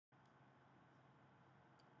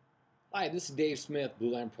Hi, this is Dave Smith,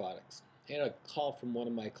 Blue Line Products. I had a call from one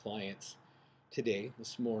of my clients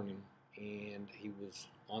this morning, and he was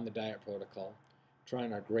on the diet protocol,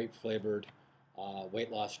 trying our grape flavored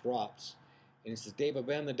weight loss drops. And he says, Dave, I've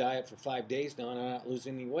been on the diet for 5 days now and I'm not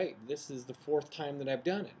losing any weight. This is the fourth time that I've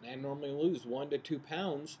done it. And I normally lose 1 to 2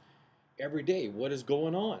 pounds every day. What is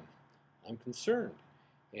going on? I'm concerned.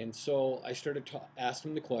 And so I started to ask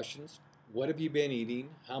him the questions. What have you been eating?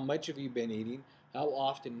 How much have you been eating? How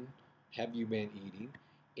often have you been eating?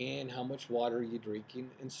 And how much water are you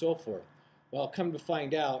drinking? And so forth. Well, come to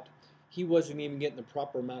find out, he wasn't even getting the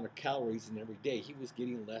proper amount of calories in every day. He was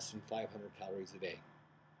getting less than 500 calories a day.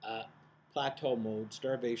 Plateau mode,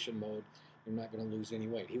 starvation mode, you're not going to lose any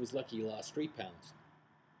weight. He was lucky he lost 3 pounds.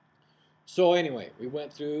 So anyway, we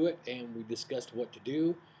went through it and we discussed what to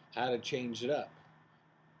do, how to change it up.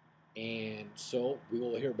 And so we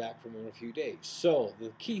will hear back from him in a few days. So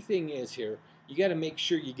the key thing is here, you got to make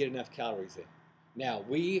sure you get enough calories in. Now,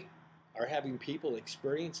 we are having people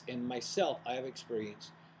experience, and myself, I have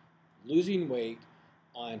experienced losing weight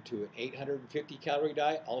onto an 850 calorie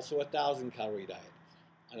diet, also a 1,000 calorie diet.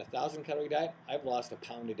 On a 1,000 calorie diet, I've lost a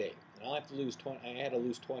pound a day. And I had to lose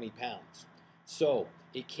 20 pounds. So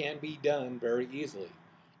it can be done very easily.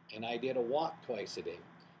 And I did a walk twice a day.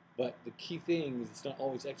 But the key thing is it's not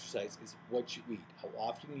always exercise, it's what you eat, how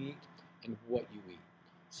often you eat, and what you eat.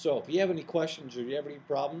 So if you have any questions or you have any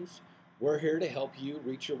problems, we're here to help you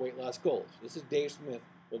reach your weight loss goals. This is Dave Smith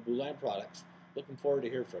with Blue Line Products. Looking forward to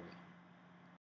hear from you.